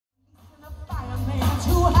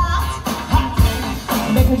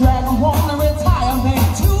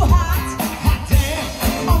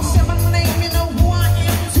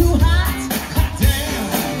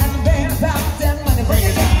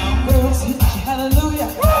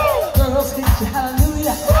your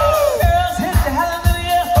hallelujah. Girls, hit the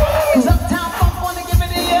hallelujah. 'Cause Uptown Funk wanna give it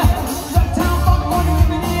to you. 'Cause Uptown Funk wanna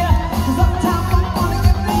give it to you. 'Cause Uptown Funk wanna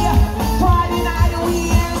give it to you. Friday night and we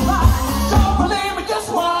is hot. Don't believe me, just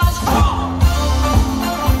watch.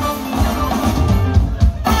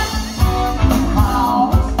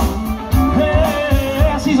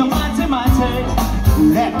 Hey, she's a mighty, mighty.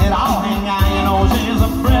 Letting it all hang out, you know, she's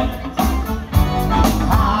a brick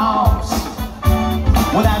house.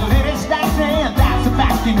 Well, that lady's dancing, that's a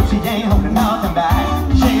fact, and if she ain't holding nothing back,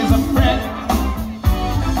 she's a brick.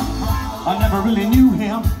 I never really knew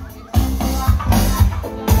him.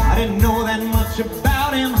 I didn't know that much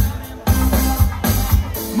about him.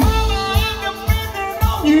 Mama, I'm depending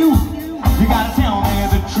on you. You gotta tell me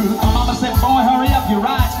the truth. My mama said, boy, hurry up, your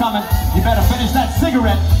ride's coming. You better finish that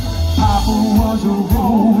cigarette. Papa was a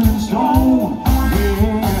rolling stone,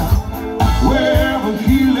 yeah. Wherever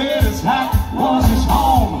he laid his hat was his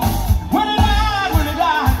home. When he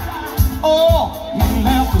died, oh, he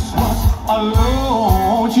left us once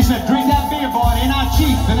alone. She said, drink that beer, boy, it ain't not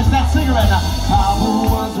cheap. Finish that cigarette now. Papa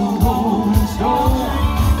was a rolling stone.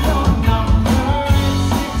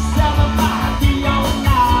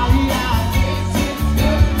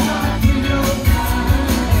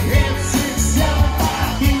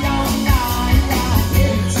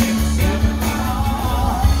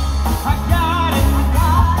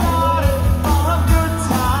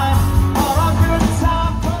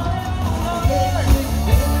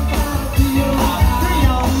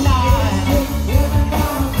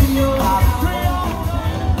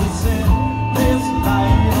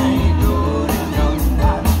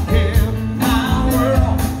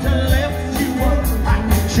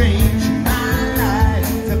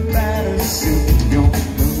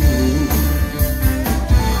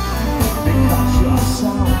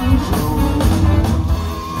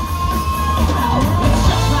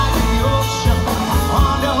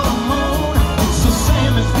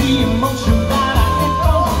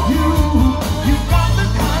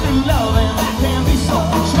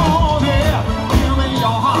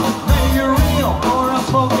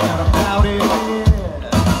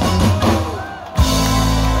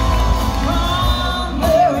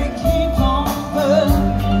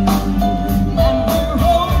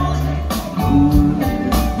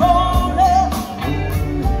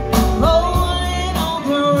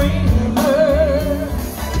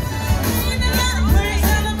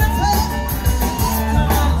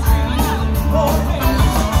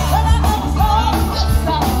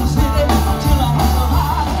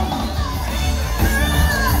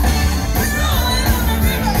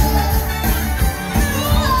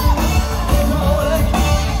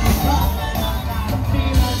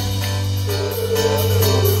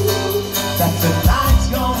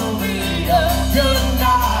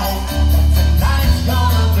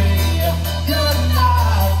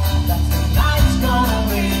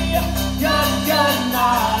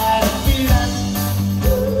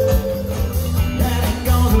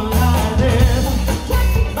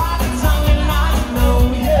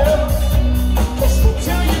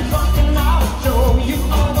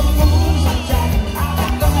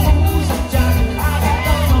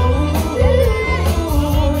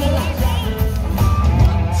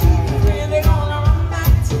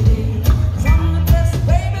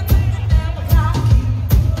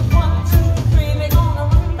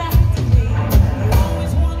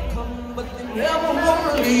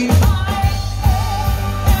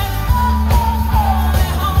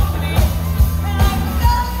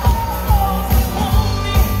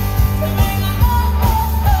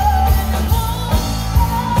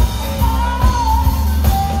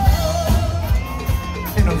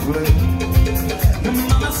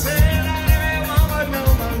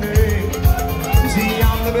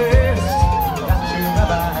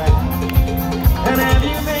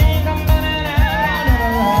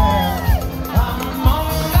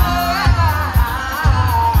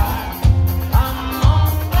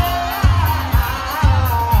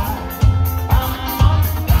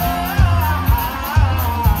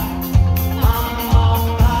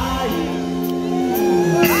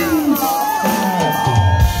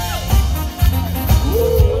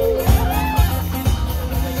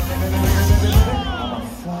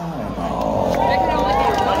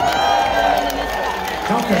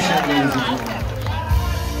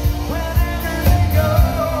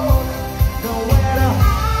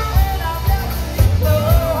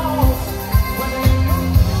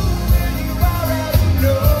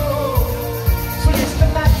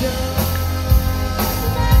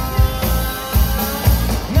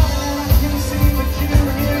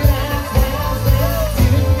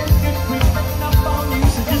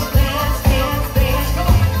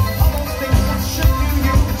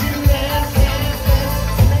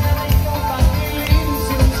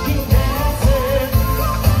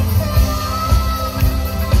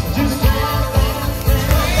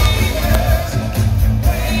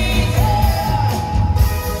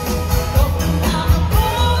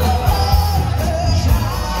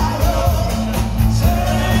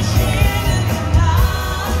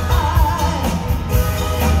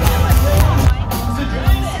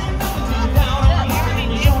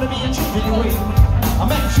 waiting